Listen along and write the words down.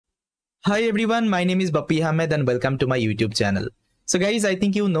Hi everyone, my name is Bappy Ahmed and welcome to my YouTube channel. So guys, I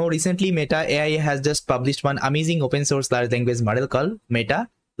think you know recently Meta AI has just published one amazing open source large language model called Meta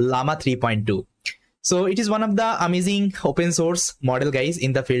Llama 3.2. So it is one of the amazing open source model guys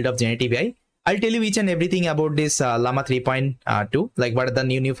in the field of generative AI. I'll tell you each and everything about this Llama 3.2, like what are the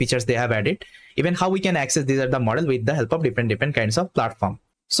new features they have added, even how we can access these are the model with the help of different kinds of platform.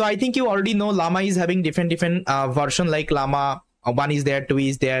 So I think you already know Llama is having different version like Llama 1 is there, 2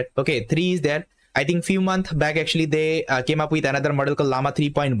 is there, okay, 3 is there. I think few months back actually they came up with another model called Llama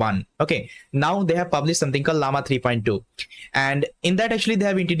 3.1. Okay, now they have published something called Llama 3.2, and in that actually they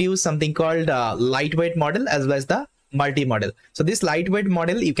have introduced something called lightweight model as well as the multi model. So this lightweight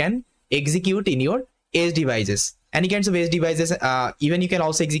model you can execute in your edge devices, any kinds of edge devices, even you can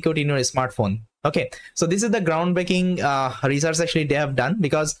also execute in your smartphone. Okay, so this is the groundbreaking research actually they have done,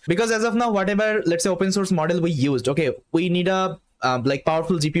 because as of now whatever, let's say, open source model we used, okay, we need a like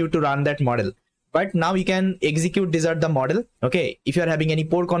powerful GPU to run that model, but now you can execute this at the model. Okay, if you are having any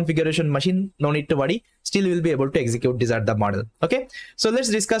poor configuration machine, no need to worry, still you will be able to execute this at the model. Okay, so let's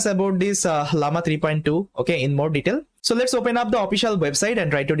discuss about this Llama 3.2 okay in more detail. So let's open up the official website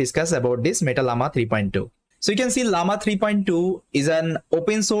and try to discuss about this Meta Llama 3.2. So you can see Llama 3.2 is an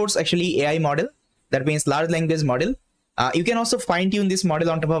open source actually AI model. That means large language model. You can also fine tune this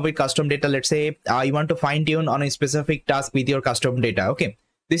model on top of it custom data. Let's say you want to fine tune on a specific task with your custom data. Okay,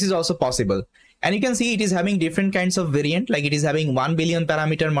 this is also possible. And you can see it is having different kinds of variant, like it is having 1 billion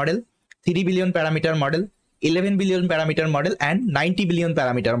parameter model, 3 billion parameter model, 11 billion parameter model, and 90 billion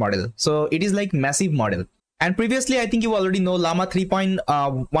parameter model. So it is like massive model. And previously, I think you already know Llama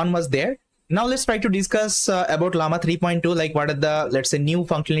 3.1 was there. Now let's try to discuss about Llama 3.2, like what are the, let's say, new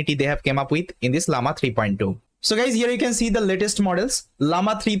functionality they have came up with in this Llama 3.2. So guys, here you can see the latest models.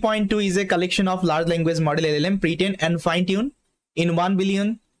 Llama 3.2 is a collection of large language model LLM pre-trained and fine-tuned in 1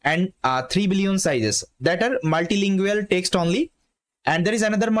 billion and 3 billion sizes that are multilingual text only. And there is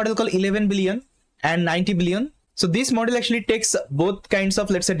another model called 11 billion and 90 billion. So this model actually takes both kinds of,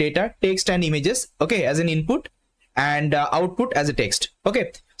 let's say, data, text and images, okay, as an input, and output as a text.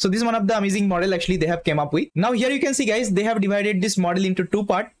 Okay, so this is one of the amazing model actually they have came up with. Now here you can see guys, they have divided this model into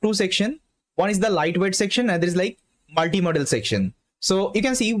two section. One is the lightweight section and there is like multi-model section. So you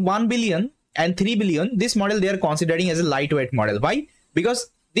can see 1 billion and 3 billion, this model they are considering as a lightweight model. Why?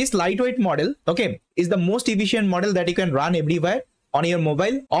 Because this lightweight model, okay, is the most efficient model that you can run everywhere on your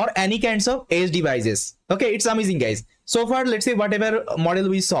mobile or any kinds of edge devices. Okay, it's amazing guys. So far, let's say whatever model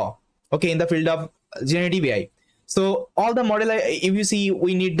we saw, okay, in the field of generative AI. So all the model, if you see,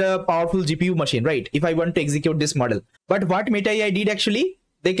 we need the powerful GPU machine, right? If I want to execute this model. But what Meta AI did actually,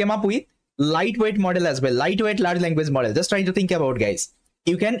 they came up with lightweight model as well, lightweight large language model. Just try to think about guys.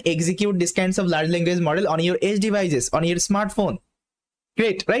 You can execute this kinds of large language model on your edge devices, on your smartphone.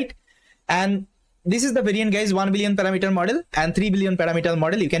 Great, right? And this is the variant guys, 1 billion parameter model and 3 billion parameter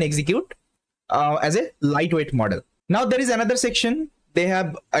model you can execute as a lightweight model. Now there is another section they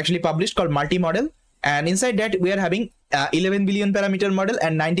have actually published called multi-model. And inside that we are having 11 billion parameter model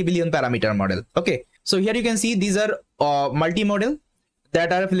and 90 billion parameter model. Okay, so here you can see these are multi-model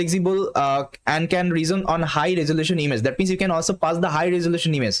that are flexible and can reason on high resolution image. That means you can also pass the high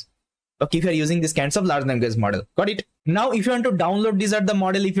resolution image, okay, if you are using this kinds of large language model. Got it? Now if you want to download these at the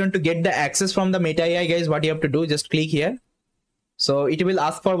model, if you want to get the access from the Meta AI guys, what you have to do, just click here. So it will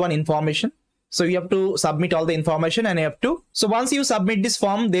ask for one information. So you have to submit all the information and you have to, so once you submit this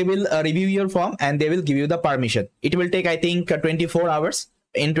form, they will review your form and they will give you the permission. It will take, I think, 24 hours.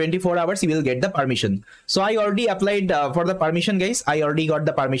 In 24 hours, you will get the permission. So I already applied for the permission guys. I already got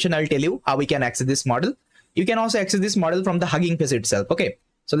the permission. I'll tell you how we can access this model. You can also access this model from the Hugging Face itself. Okay,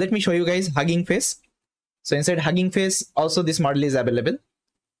 so let me show you guys Hugging Face. So inside Hugging Face, also this model is available.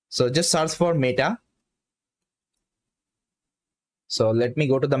 So just search for Meta. So let me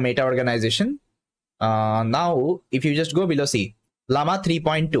go to the Meta organization. Now, if you just go below, see Llama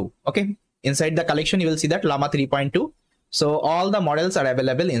 3.2. Okay, inside the collection, you will see that Llama 3.2. So all the models are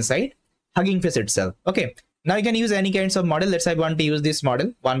available inside Hugging Face itself. Okay, now you can use any kinds of model. Let's say I want to use this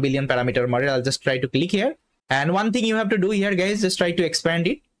model, 1 billion parameter model. I'll just try to click here. And one thing you have to do here, guys, just try to expand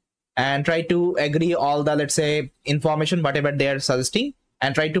it and try to agree all the, let's say, information, whatever they are suggesting,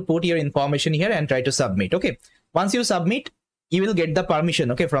 and try to put your information here and try to submit. Okay, once you submit, you will get the permission,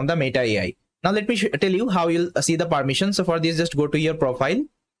 okay, from the Meta AI. Now let me tell you how you'll see the permission. So for this, just go to your profile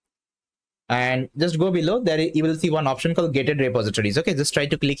and just go below there. You will see one option called gated repositories. Okay, just try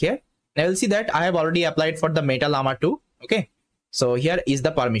to click here. Now you'll see that I have already applied for the Meta Llama 2. Okay, so here is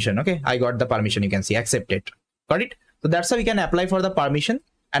the permission. Okay, I got the permission. You can see accept it. Got it? So that's how we can apply for the permission.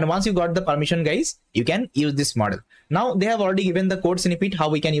 And once you got the permission, guys, you can use this model. Now they have already given the code snippet how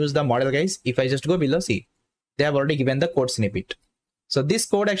we can use the model, guys. If I just go below, see, they have already given the code snippet. So this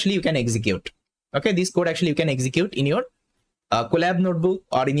code actually you can execute. Okay, this code actually you can execute in your Colab notebook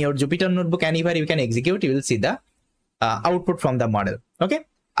or in your Jupyter notebook, anywhere you can execute. You will see the output from the model. Okay,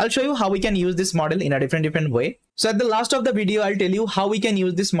 I'll show you how we can use this model in a different way. So at the last of the video, I'll tell you how we can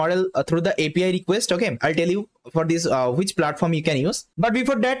use this model through the API request. Okay, I'll tell you for this which platform you can use. But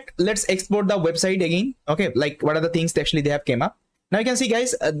before that, let's export the website again. Okay, like what are the things that actually they have came up. Now you can see,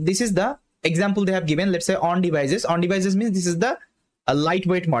 guys, this is the example they have given. Let's say on devices. On devices means this is the a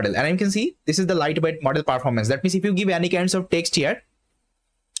lightweight model, and you can see this is the lightweight model performance. That means if you give any kinds of text here,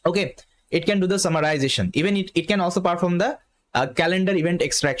 okay, it can do the summarization. Even it can also perform the calendar event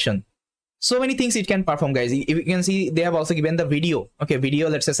extraction. So many things it can perform, guys. If you can see, they have also given the video. Okay, video,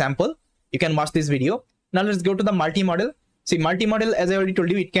 let's say sample. You can watch this video. Now let's go to the multi-model. See, multi-model, as I already told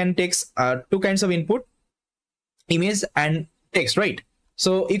you, it can take two kinds of input, image and text, right?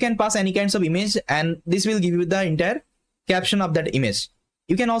 So you can pass any kinds of image, and this will give you the entire caption of that image.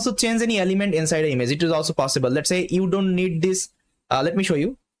 You can also change any element inside the image. It is also possible. Let's say you don't need this. Let me show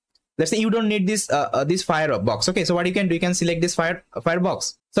you. Let's say you don't need this this fire box. Okay, so what you can do, you can select this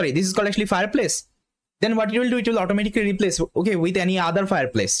firebox. Sorry, this is called actually fireplace. Then what it will do, it will automatically replace, okay, with any other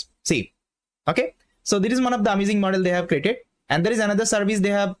fireplace. See, okay. So this is one of the amazing model they have created, and there is another service they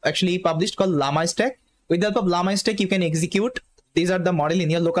have actually published called Llama Stack. With the help of Llama Stack, you can execute. These are the model in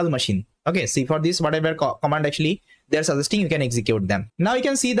your local machine. Okay, see, for this whatever command actually they are suggesting, you can execute them. Now you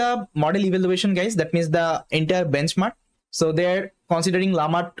can see the model evaluation, guys. That means the entire benchmark. So they're considering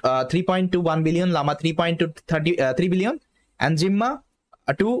Llama 3.2 1 billion, Llama 3.2 3 billion, and Gemma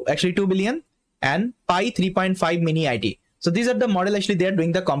 2 billion, and Pi 3.5 mini IT. So these are the model actually they are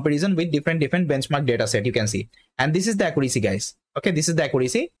doing the comparison with different benchmark data set, you can see. And this is the accuracy, guys. Okay, this is the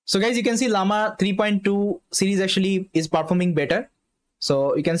accuracy. So guys, you can see Llama 3.2 series actually is performing better.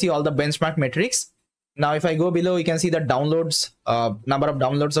 So you can see all the benchmark metrics. Now if I go below, you can see the downloads, number of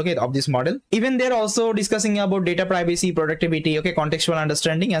downloads, okay, of this model. Even they're also discussing about data privacy, productivity, okay, contextual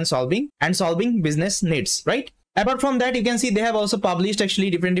understanding, and solving business needs, right? Apart from that, you can see they have also published actually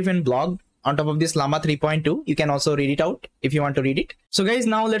different blog on top of this Llama 3.2. You can also read it out if you want to read it. So guys,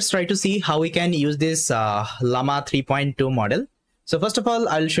 now let's try to see how we can use this Llama 3.2 model. So first of all,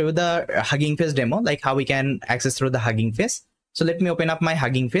 I'll show you the Hugging Face demo, like how we can access through the Hugging Face. So let me open up my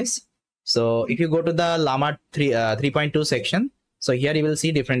Hugging Face. So if you go to the Llama 3.2 section, so here you will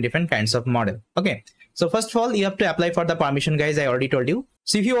see different kinds of model. Okay, so first of all, you have to apply for the permission, guys. I already told you.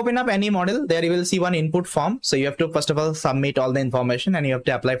 So if you open up any model, there you will see one input form. So you have to first of all submit all the information, and you have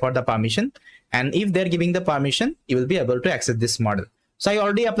to apply for the permission. And if they're giving the permission, you will be able to access this model. So I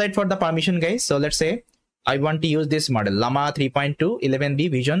already applied for the permission, guys. So let's say I want to use this model, Llama 3.2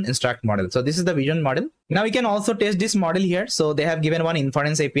 11B Vision Instruct model. So this is the Vision model. Now you can also test this model here. So they have given one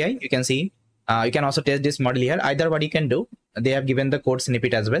inference API. You can see, you can also test this model here. Either what you can do, they have given the code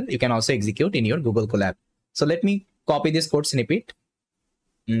snippet as well. You can also execute in your Google Colab. So let me copy this code snippet.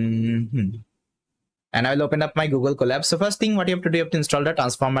 And I'll open up my Google Colab. So first thing what you have to do, you have to install the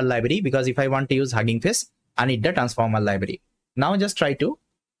transformer library, because if I want to use Hugging Face, I need the transformer library. Now just try to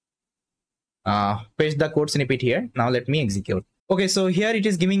paste the code snippet here. Now let me execute. Okay, so here it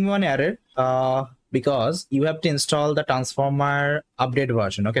is giving me one error because you have to install the transformer update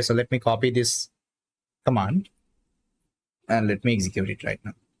version. Okay, so let me copy this command and let me execute it right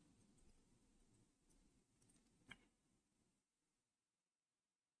now.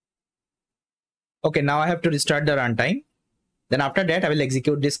 Okay, now I have to restart the runtime. Then after that, I will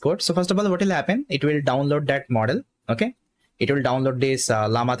execute this code. So first of all, what will happen? It will download that model. Okay, it will download this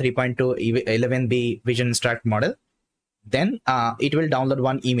Llama 3.2 11B Vision Instruct model. Then it will download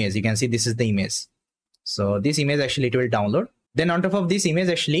one image. You can see this is the image. So this image actually it will download. Then on top of this image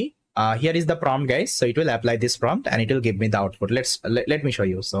actually, here is the prompt, guys. So it will apply this prompt and it will give me the output. Let me show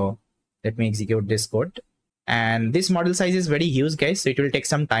you. So let me execute this code. And this model size is very huge, guys. So it will take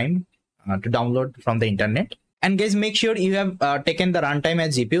some time to download from the internet. And guys, make sure you have taken the runtime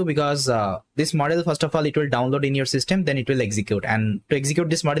as GPU, because this model, first of all, it will download in your system, then it will execute. And to execute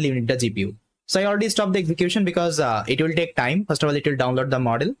this model, you need the GPU. So I already stopped the execution because it will take time. First of all, it will download the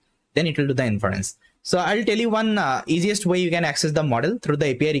model, then it will do the inference. So I'll tell you one easiest way you can access the model through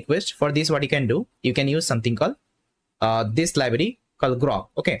the API request. For this, what you can do, you can use something called this library called Groq.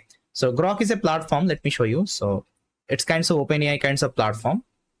 Okay, so Groq is a platform. Let me show you. So it's kinds of OpenAI kinds of platform.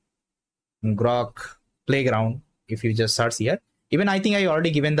 Groq Playground. If you just search here, even I think I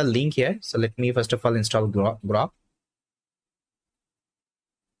already given the link here. So let me first of all install Groq.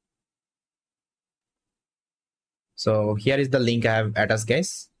 So here is the link I have attached,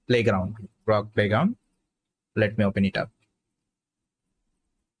 guys. Playground, Groq Playground. Let me open it up.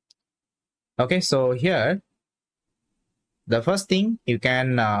 Okay, so here the first thing, you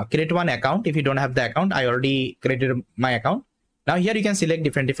can create one account. If you don't have the account, I already created my account. Now here you can select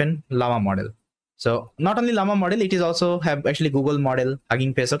different Llama model. So not only Llama model, it is also have actually Google model,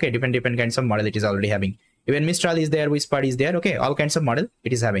 Hugging Face. Okay, different kinds of model it is already having. Even Mistral is there, Whisper is there. Okay, all kinds of model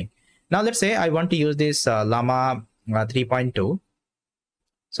it is having. Now let's say I want to use this Llama 3.2.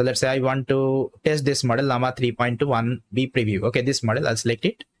 So let's say I want to test this model Llama 3.2 1B preview. Okay, this model, I'll select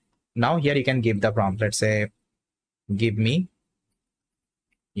it. Now here you can give the prompt. Let's say give me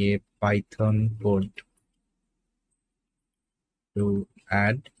a Python code to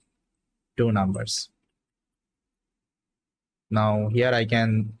add 2 numbers. Now here I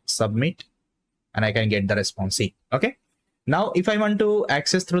can submit and I can get the response. See, okay. Now if I want to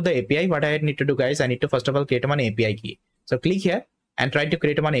access through the API, what I need to do, guys, I need to first of all create one API key. So click here and try to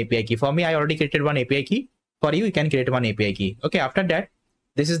create one API key. For me, I already created one API key. For you, you can create one API key. Okay, after that,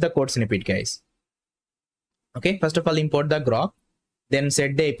 this is the code snippet, guys. Okay, first of all, import the Groq, then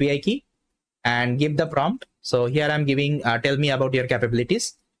set the API key and give the prompt. So here I'm giving, tell me about your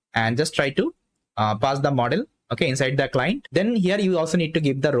capabilities, and just try to pass the model, okay, inside the client. Then here you also need to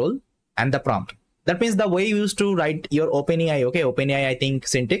give the role and the prompt. That means the way you used to write your OpenAI, okay, OpenAI, I think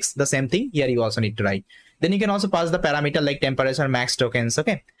syntax, the same thing here you also need to write. Then you can also pass the parameter like temperature, max tokens,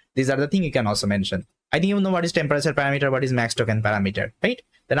 okay. These are the things you can also mention. I think you know what is temperature parameter, what is max token parameter, right?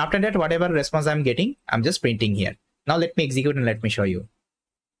 Then after that, whatever response I'm getting, I'm just printing here. Now let me execute and let me show you.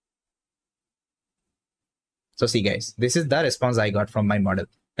 So see, guys, this is the response I got from my model.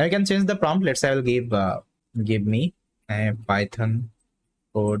 Now you can change the prompt. Let's say I will give me a Python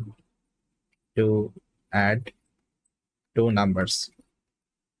code to add 2 numbers.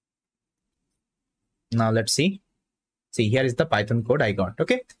 Now let's see. See, here is the Python code I got.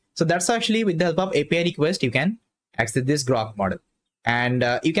 Okay, so that's actually with the help of API request, you can access this Groq model, and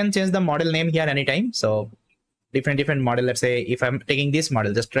you can change the model name here anytime. So different model. Let's say if I'm taking this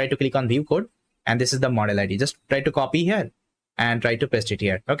model, just try to click on view code, and this is the model ID. Just try to copy here and try to paste it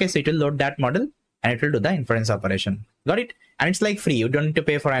here. Okay, so it will load that model and it will do the inference operation. Got it? And it's like free. You don't need to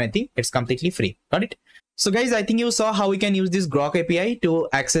pay for anything. It's completely free. Got it? So guys, I think you saw how we can use this Groq API to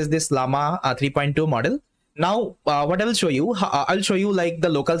access this Llama 3.2 model. Now, what I will show you, I'll show you like the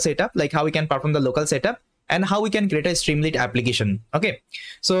local setup, like how we can perform the local setup and how we can create a Streamlit application. Okay,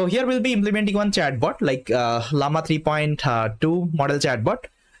 so here we'll be implementing one chatbot like Llama 3.2 model chatbot,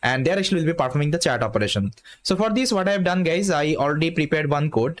 and there actually will be performing the chat operation. So for this, what I have done, guys, I already prepared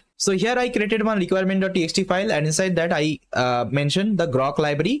one code. So here I created one requirement.txt file, and inside that I mentioned the Groq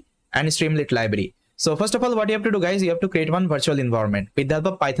library and Streamlit library. So first of all, what you have to do, guys, you have to create one virtual environment with the help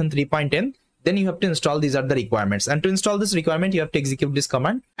of Python 3.10. Then you have to install, these are the requirements, and to install this requirement you have to execute this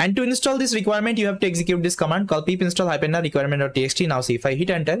command, and to install this requirement you have to execute this command called pip install -r requirement.txt. Now see, if I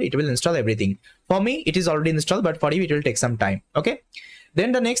hit enter, it will install everything. For me it is already installed, but for you it will take some time. Okay,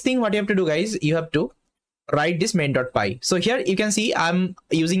 then the next thing what you have to do, guys, you have to write this main.py. So here you can see I'm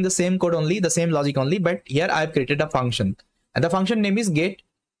using the same code only, the same logic only, but here I have created a function, and the function name is get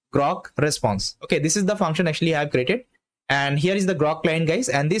Groq response. Okay, this is the function actually I have created. And here is the Groq client, guys,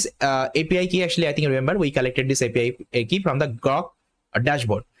 and this API key, actually I think, remember, we collected this API key from the Groq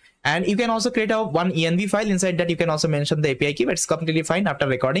dashboard. And you can also create a one env file. Inside that you can also mention the API key, but it's completely fine. After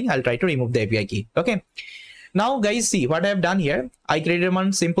recording, I'll try to remove the API key. Okay, now guys, see what I have done here. I created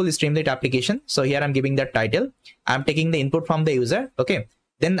one simple Streamlit application. So here I'm giving that title, I'm taking the input from the user. Okay,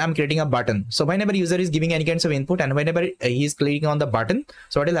 then I'm creating a button. So whenever user is giving any kinds of input and whenever he is clicking on the button,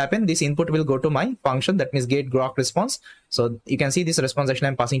 so what will happen, this input will go to my function, that means get Groq response. So you can see this response actually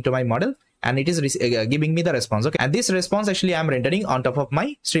I'm passing to my model, and it is giving me the response. Okay, and this response actually I'm rendering on top of my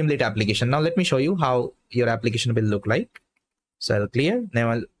Streamlit application. Now let me show you how your application will look like. So I'll clear, now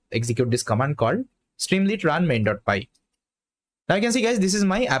I'll execute this command called Streamlit run main.py. Now you can see, guys, this is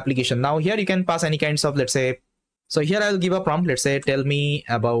my application. Now here you can pass any kinds of, let's say, so here I'll give a prompt, let's say tell me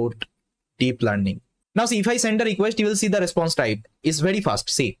about deep learning. Now see, if I send a request, you will see the response type is very fast.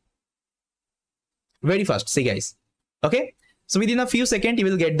 See, very fast. See, guys. Okay, so within a few seconds you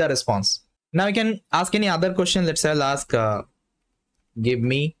will get the response. Now you can ask any other question. Let's say I'll ask give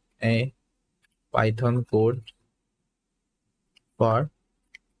me a Python code for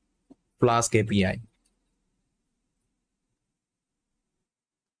Flask API.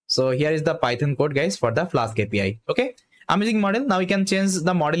 So here is the Python code, guys, for the Flask API. Okay, I'm using model. Now you can change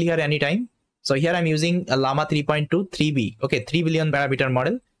the model here anytime. So here I'm using a Llama 3.2 3B. Okay, 3 billion parameter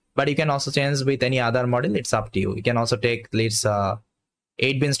model, but you can also change with any other model. It's up to you. You can also take, let's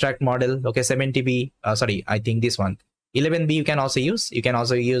 8B instruct model, okay, 70B, sorry, I think this one, 11B you can also use. You can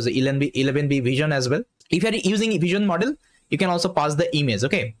also use 11B vision as well. If you are using vision model, you can also pass the image,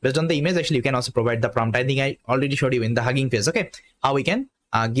 okay? Based on the image, actually, you can also provide the prompt. I think I already showed you in the Hugging Face, okay? How we can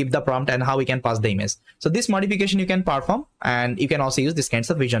give the prompt and how we can pass the image. So this modification you can perform, and you can also use this kinds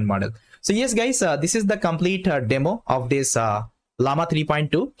of vision model. So yes, guys, this is the complete demo of this Llama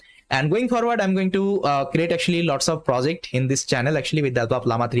 3.2. And going forward, I'm going to create actually lots of project in this channel actually with the help of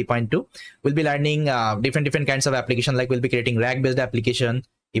Llama 3.2. We'll be learning different kinds of application, like we'll be creating RAG based application.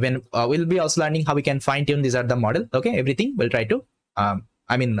 Even we'll be also learning how we can fine tune these are the model. Okay, everything we'll try to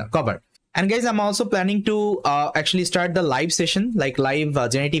cover. And guys, I'm also planning to actually start the live session, like live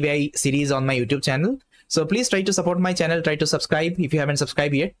generative AI series on my YouTube channel. So please try to support my channel, try to subscribe. If you haven't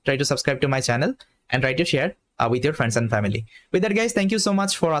subscribed yet, try to subscribe to my channel and try to share with your friends and family. With that, guys, thank you so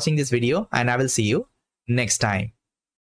much for watching this video, and I will see you next time.